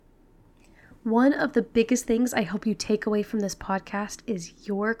One of the biggest things I hope you take away from this podcast is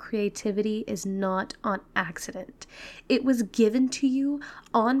your creativity is not on accident. It was given to you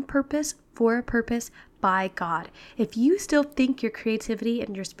on purpose, for a purpose, by God. If you still think your creativity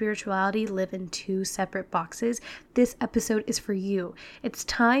and your spirituality live in two separate boxes, this episode is for you. It's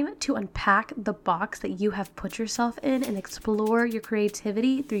time to unpack the box that you have put yourself in and explore your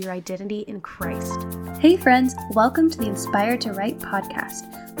creativity through your identity in Christ. Hey friends, welcome to the Inspired to Write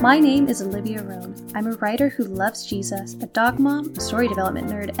podcast. My name is Olivia Roan. I'm a writer who loves Jesus, a dog mom, a story development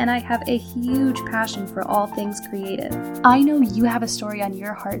nerd, and I have a huge passion for all things creative. I know you have a story on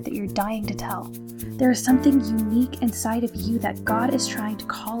your heart that you're dying to tell. There is something unique inside of you that God is trying to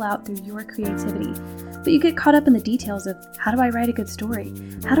call out through your creativity. But you get caught up in the details of, how do I write a good story?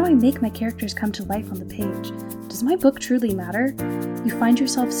 How do I make my characters come to life on the page? Does my book truly matter? You find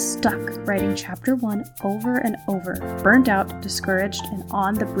yourself stuck writing chapter 1 over and over, burned out, discouraged, and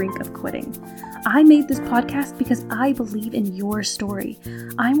on the brink of quitting. I made this podcast because I believe in your story.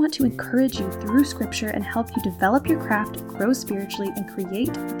 I want to encourage you through scripture and help you develop your craft, grow spiritually, and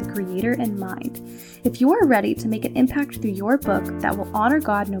create with the Creator in mind. If you are ready to make an impact through your book that will honor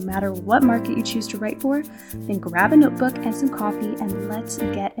God no matter what market you choose to write for, then grab a notebook and some coffee and let's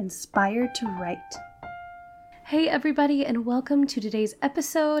get inspired to write. Hey everybody, and welcome to today's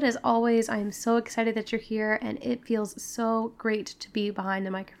episode. As always, I am so excited that you're here, and it feels so great to be behind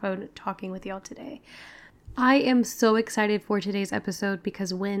the microphone talking with y'all today. I am so excited for today's episode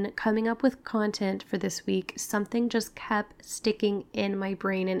because when coming up with content for this week, something just kept sticking in my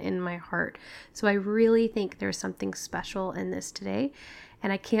brain and in my heart. So I really think there's something special in this today,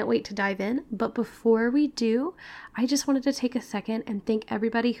 and I can't wait to dive in. But before we do, I just wanted to take a second and thank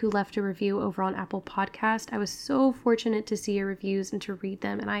everybody who left a review over on Apple Podcast. I was so fortunate to see your reviews and to read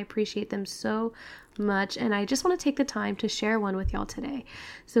them, and I appreciate them so much. And I just want to take the time to share one with y'all today.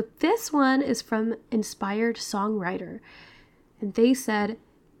 So this one is from Inspired Songwriter, and they said,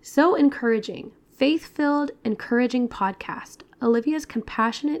 "So encouraging, faith-filled, encouraging podcast. Olivia's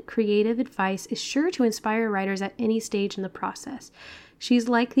compassionate, creative advice is sure to inspire writers at any stage in the process. She's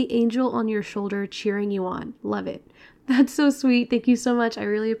like the angel on your shoulder cheering you on. Love it." That's so sweet. Thank you so much. I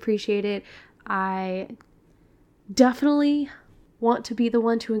really appreciate it. I definitely want to be the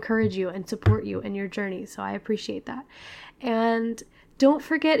one to encourage you and support you in your journey. So I appreciate that. And don't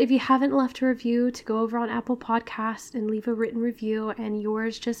forget, if you haven't left a review, to go over on Apple Podcasts and leave a written review, and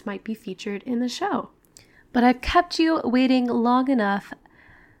yours just might be featured in the show. But I've kept you waiting long enough.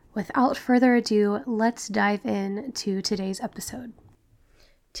 Without further ado, let's dive into today's episode.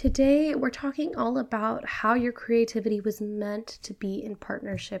 Today, we're talking all about how your creativity was meant to be in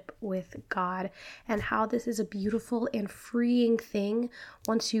partnership with God, and how this is a beautiful and freeing thing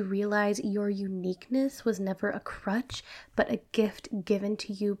once you realize your uniqueness was never a crutch, but a gift given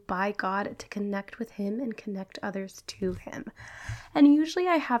to you by God to connect with Him and connect others to Him. And usually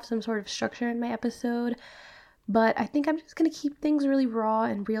I have some sort of structure in my episode, but I think I'm just going to keep things really raw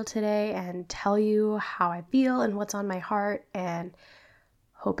and real today and tell you how I feel and what's on my heart, and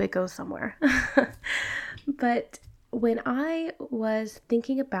hope it goes somewhere. But when I was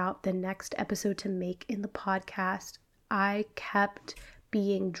thinking about the next episode to make in the podcast, I kept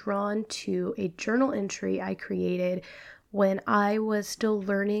being drawn to a journal entry I created when I was still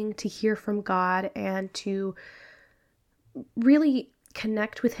learning to hear from God and to really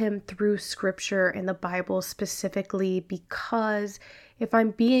connect with Him through scripture and the Bible specifically, because if I'm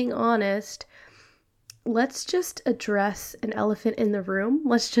being honest, let's just address an elephant in the room.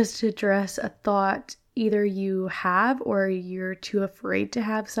 Let's just address a thought either you have or you're too afraid to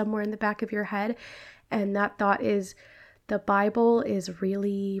have somewhere in the back of your head. And that thought is, the Bible is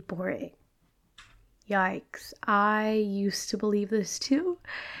really boring. Yikes. I used to believe this too.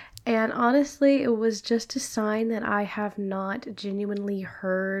 And honestly, it was just a sign that I have not genuinely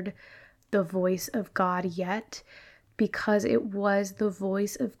heard the voice of God yet, because it was the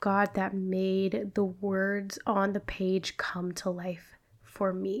voice of God that made the words on the page come to life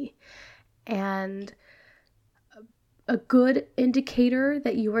for me. And a good indicator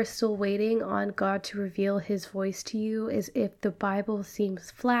that you are still waiting on God to reveal His voice to you is if the Bible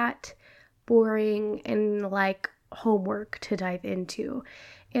seems flat, boring, and like homework to dive into.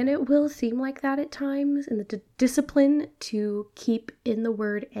 And it will seem like that at times, and the discipline to keep in the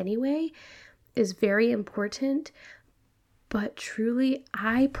Word anyway is very important. But truly,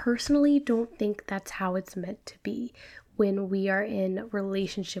 I personally don't think that's how it's meant to be when we are in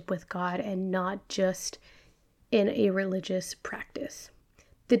relationship with God and not just in a religious practice.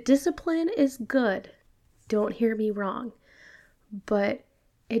 The discipline is good, don't hear me wrong, but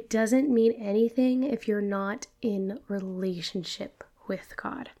it doesn't mean anything if you're not in relationship with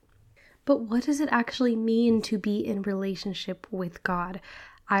God. But what does it actually mean to be in relationship with God?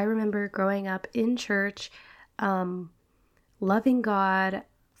 I remember growing up in church, loving God,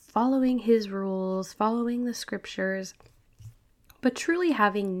 following his rules, following the scriptures, but truly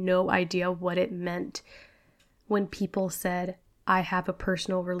having no idea what it meant when people said, I have a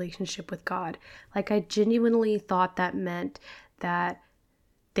personal relationship with God. Like, I genuinely thought that meant that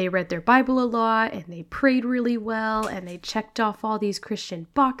they read their Bible a lot and they prayed really well and they checked off all these Christian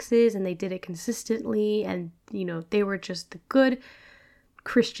boxes and they did it consistently and, they were just the good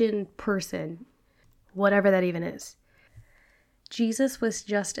Christian person, whatever that even is. Jesus was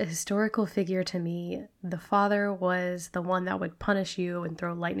just a historical figure to me. The Father was the one that would punish you and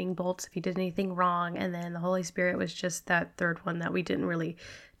throw lightning bolts if you did anything wrong. And then the Holy Spirit was just that third one that we didn't really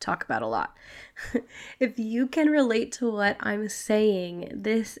talk about a lot. If you can relate to what I'm saying,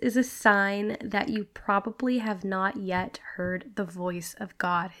 this is a sign that you probably have not yet heard the voice of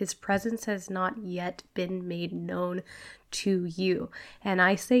God. His presence has not yet been made known to you. And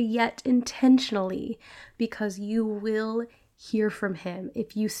I say yet intentionally because you will hear from him.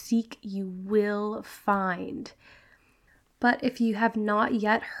 If you seek, you will find. But if you have not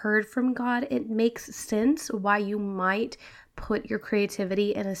yet heard from God, it makes sense why you might put your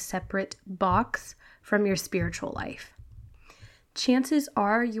creativity in a separate box from your spiritual life. Chances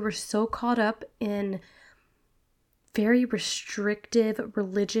are you were so caught up in very restrictive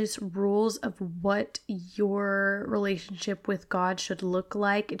religious rules of what your relationship with God should look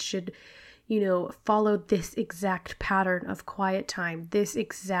like. It should follow this exact pattern of quiet time, this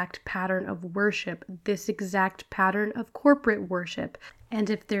exact pattern of worship, this exact pattern of corporate worship. And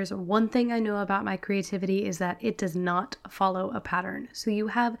if there's one thing I know about my creativity is that it does not follow a pattern. So you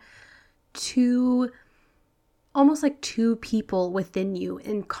have almost like two people within you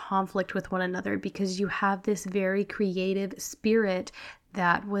in conflict with one another because you have this very creative spirit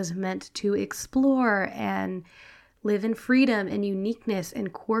that was meant to explore and live in freedom and uniqueness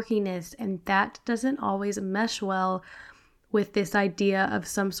and quirkiness, and that doesn't always mesh well with this idea of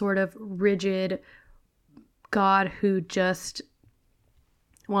some sort of rigid God who just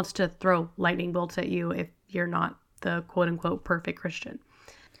wants to throw lightning bolts at you if you're not the quote-unquote perfect Christian.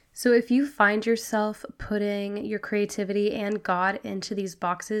 So if you find yourself putting your creativity and God into these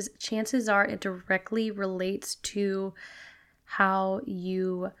boxes, chances are it directly relates to how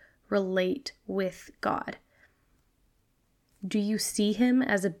you relate with God. Do you see him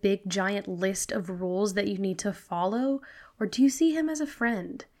as a big giant list of rules that you need to follow? Or do you see him as a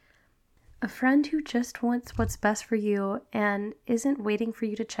friend? A friend who just wants what's best for you and isn't waiting for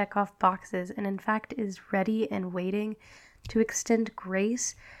you to check off boxes and in fact is ready and waiting to extend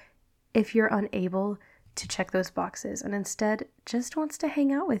grace if you're unable to check those boxes and instead just wants to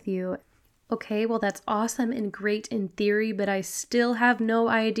hang out with you. Okay, well that's awesome and great in theory, but I still have no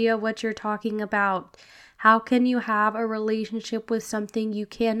idea what you're talking about. How can you have a relationship with something you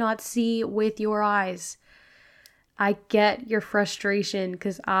cannot see with your eyes? I get your frustration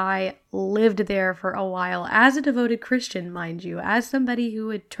because I lived there for a while as a devoted Christian, mind you, as somebody who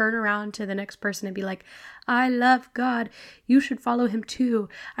would turn around to the next person and be like, I love God. You should follow him too.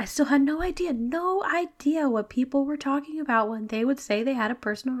 I still had no idea what people were talking about when they would say they had a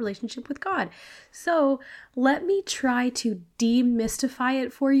personal relationship with God. So let me try to demystify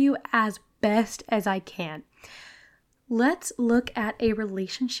it for you as best as I can. Let's look at a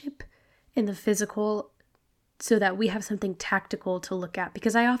relationship in the physical so that we have something tactical to look at,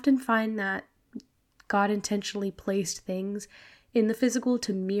 because I often find that God intentionally placed things in the physical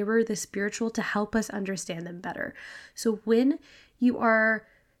to mirror the spiritual to help us understand them better. So when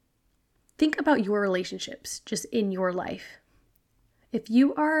think about your relationships just in your life. If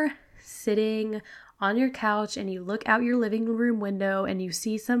you are sitting on your couch and you look out your living room window and you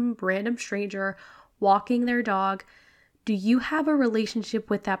see some random stranger walking their dog, do you have a relationship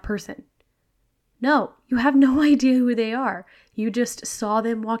with that person? No, you have no idea who they are. You just saw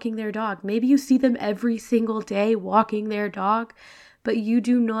them walking their dog. Maybe you see them every single day walking their dog, but you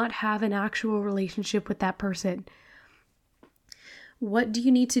do not have an actual relationship with that person. What do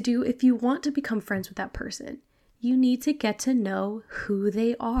you need to do if you want to become friends with that person? You need to get to know who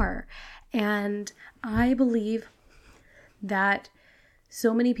they are. And I believe that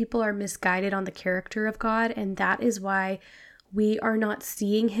so many people are misguided on the character of God, and that is why we are not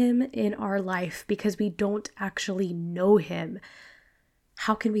seeing him in our life because we don't actually know him.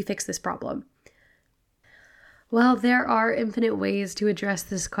 How can we fix this problem? Well, there are infinite ways to address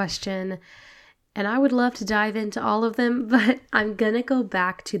this question. And I would love to dive into all of them, but I'm going to go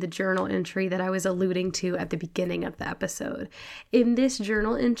back to the journal entry that I was alluding to at the beginning of the episode. In this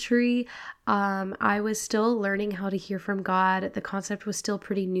journal entry, I was still learning how to hear from God. The concept was still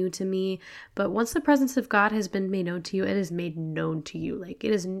pretty new to me, but once the presence of God has been made known to you, it is made known to you. Like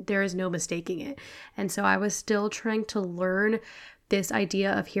there is no mistaking it. And so I was still trying to learn this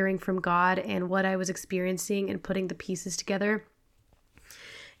idea of hearing from God and what I was experiencing and putting the pieces together.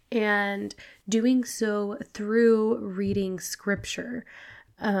 And doing so through reading scripture.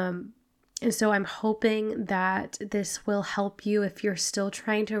 And so I'm hoping that this will help you if you're still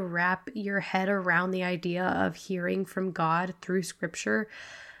trying to wrap your head around the idea of hearing from God through scripture.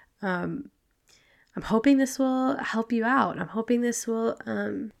 I'm hoping this will help you out. I'm hoping this will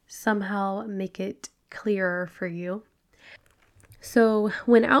somehow make it clearer for you. So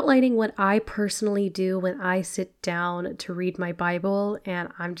when outlining what I personally do when I sit down to read my Bible and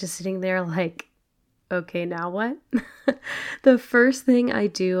I'm just sitting there like, okay, now what? The first thing I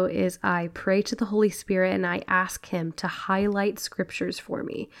do is I pray to the Holy Spirit and I ask Him to highlight scriptures for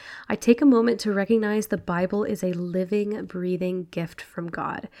me. I take a moment to recognize the Bible is a living, breathing gift from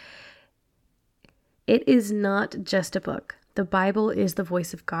God. It is not just a book. The Bible is the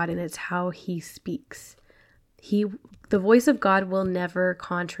voice of God and it's how He speaks. The voice of God will never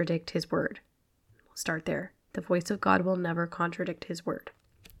contradict His word. We'll start there. The voice of God will never contradict His word.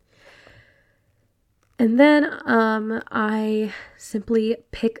 And then I simply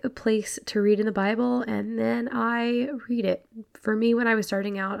pick a place to read in the Bible and then I read it. For me, when I was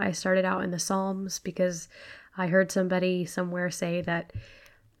starting out, I started out in the Psalms because I heard somebody somewhere say that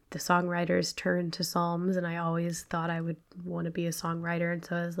the songwriters turn to Psalms, and I always thought I would want to be a songwriter, and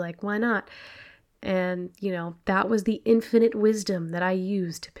so I was like, why not? And, that was the infinite wisdom that I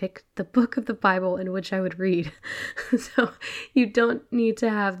used to pick the book of the Bible in which I would read. So you don't need to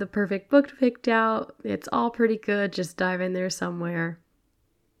have the perfect book picked out. It's all pretty good. Just dive in there somewhere.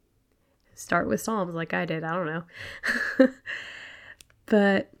 Start with Psalms like I did. I don't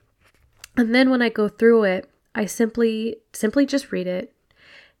know. And then when I go through it, I simply just read it.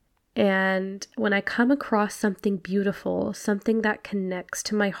 And when I come across something beautiful, something that connects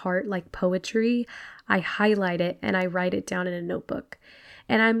to my heart like poetry, I highlight it and I write it down in a notebook.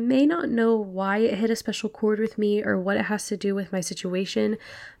 And I may not know why it hit a special chord with me or what it has to do with my situation,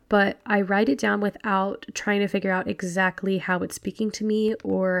 but I write it down without trying to figure out exactly how it's speaking to me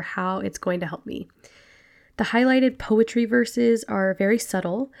or how it's going to help me. The highlighted poetry verses are very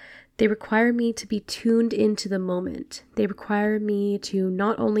subtle. They require me to be tuned into the moment. They require me to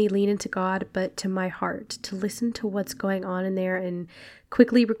not only lean into God, but to my heart, to listen to what's going on in there and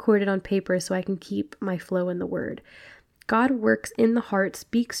quickly record it on paper so I can keep my flow in the Word. God works in the heart,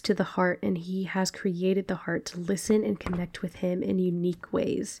 speaks to the heart, and He has created the heart to listen and connect with Him in unique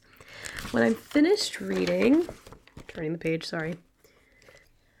ways. When I'm finished reading, turning the page, sorry,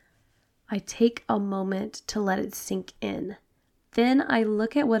 I take a moment to let it sink in. Then I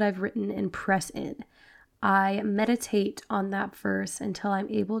look at what I've written and press in. I meditate on that verse until I'm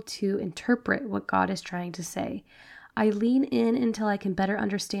able to interpret what God is trying to say. I lean in until I can better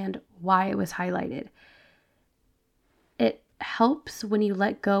understand why it was highlighted. It helps when you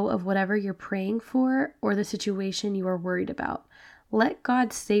let go of whatever you're praying for or the situation you are worried about. Let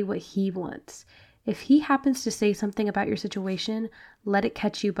God say what He wants. If He happens to say something about your situation, let it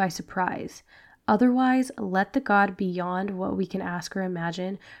catch you by surprise. Otherwise, let the God beyond what we can ask or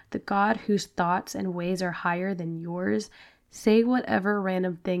imagine, the God whose thoughts and ways are higher than yours, say whatever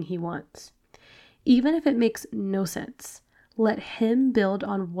random thing He wants. Even if it makes no sense, let Him build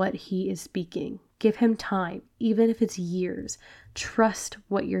on what He is speaking. Give Him time, even if it's years. Trust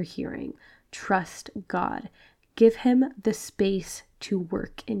what you're hearing. Trust God. Give Him the space to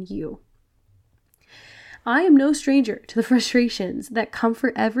work in you. I am no stranger to the frustrations that come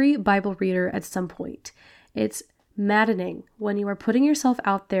for every Bible reader at some point. It's maddening when you are putting yourself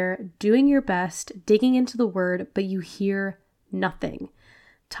out there, doing your best, digging into the Word, but you hear nothing.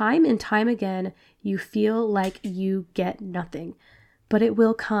 Time and time again, you feel like you get nothing, but it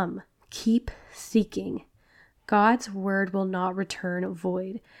will come. Keep seeking. God's Word will not return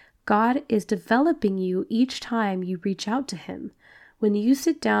void. God is developing you each time you reach out to Him. When you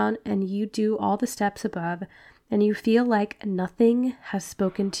sit down and you do all the steps above and you feel like nothing has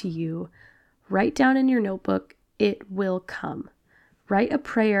spoken to you, write down in your notebook, it will come. Write a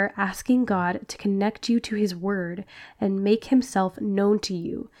prayer asking God to connect you to His Word and make Himself known to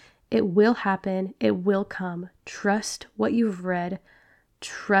you. It will happen. It will come. Trust what you've read.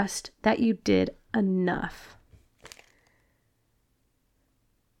 Trust that you did enough.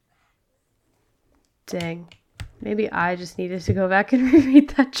 Dang. maybe I just needed to go back and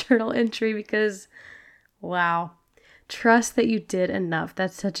reread that journal entry because, wow, trust that you did enough.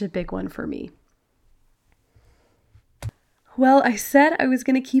 That's such a big one for me. Well, I said I was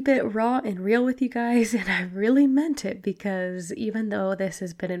going to keep it raw and real with you guys, and I really meant it because even though this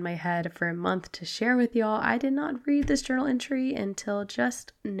has been in my head for a month to share with y'all, I did not read this journal entry until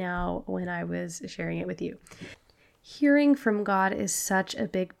just now when I was sharing it with you. Hearing from God is such a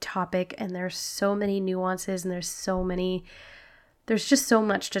big topic, and there's so many nuances, and there's just so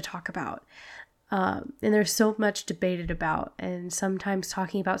much to talk about. And there's so much debated about, and sometimes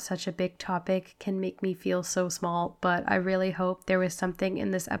talking about such a big topic can make me feel so small, but I really hope there was something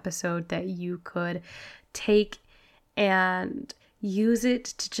in this episode that you could take and use it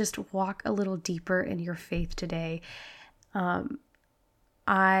to just walk a little deeper in your faith today.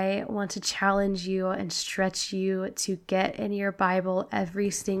 I want to challenge you and stretch you to get in your Bible every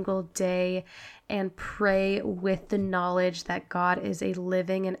single day and pray with the knowledge that God is a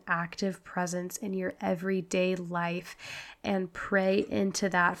living and active presence in your everyday life, and pray into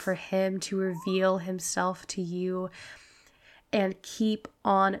that for Him to reveal Himself to you, and keep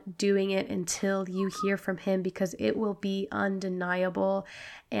on doing it until you hear from Him, because it will be undeniable.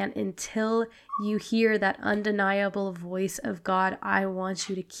 And until you hear that undeniable voice of God, I want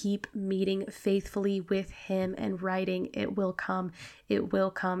you to keep meeting faithfully with Him and writing, it will come, it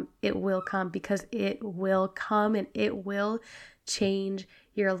will come, it will come, because it will come and it will change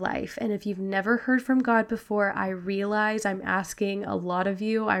your life. And if you've never heard from God before, I realize I'm asking a lot of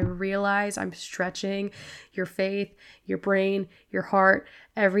you. I realize I'm stretching your faith, your brain, your heart,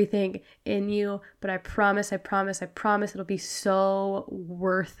 everything in you. But I promise it'll be so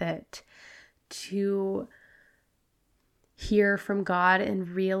worth it to hear from God and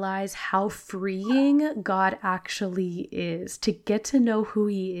realize how freeing God actually is, to get to know who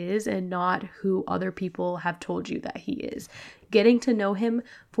He is and not who other people have told you that He is. Getting to know Him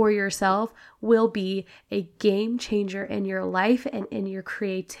for yourself will be a game changer in your life and in your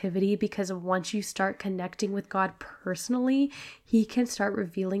creativity, because once you start connecting with God personally, He can start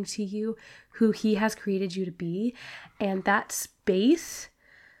revealing to you who He has created you to be. And that space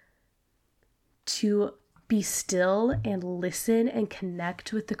to be still and listen and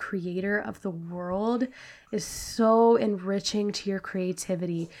connect with the Creator of the world is so enriching to your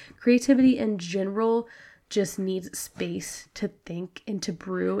creativity. Creativity in general just needs space to think and to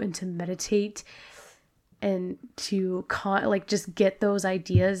brew and to meditate and to just get those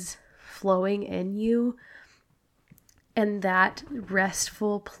ideas flowing in you. And that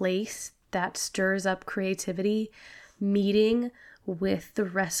restful place that stirs up creativity, meeting with the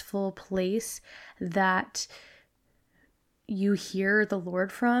restful place that you hear the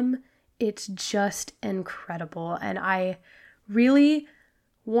Lord from, it's just incredible. And I really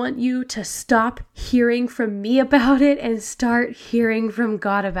want you to stop hearing from me about it and start hearing from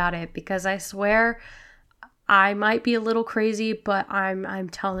God about it, because I swear I might be a little crazy, but I'm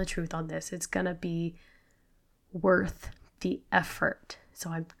telling the truth on this. It's gonna be worth the effort. So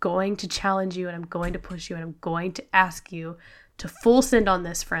I'm going to challenge you, and I'm going to push you, and I'm going to ask you to full send on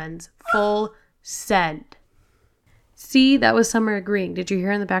this, friends. Full send. See, that was Summer agreeing. Did you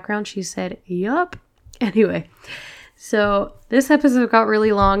hear in the background? She said, yup. Anyway, so this episode got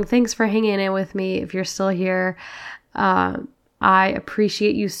really long. Thanks for hanging in with me if you're still here. I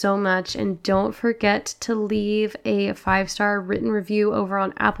appreciate you so much. And don't forget to leave a 5-star written review over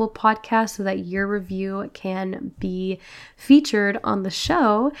on Apple Podcasts so that your review can be featured on the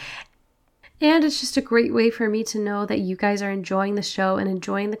show. And it's just a great way for me to know that you guys are enjoying the show and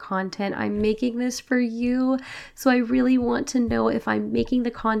enjoying the content. I'm making this for you, so I really want to know if I'm making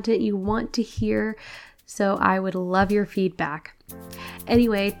the content you want to hear. So I would love your feedback.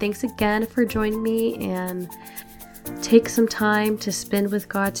 Anyway, thanks again for joining me, and take some time to spend with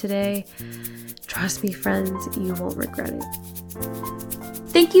God today. Trust me, friends, you won't regret it.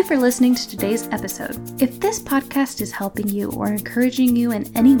 Thank you for listening to today's episode. If this podcast is helping you or encouraging you in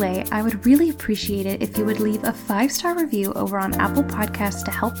any way, I would really appreciate it if you would leave a 5-star review over on Apple Podcasts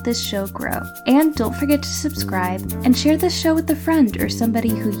to help this show grow. And don't forget to subscribe and share this show with a friend or somebody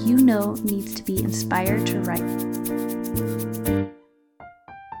who you know needs to be inspired to write.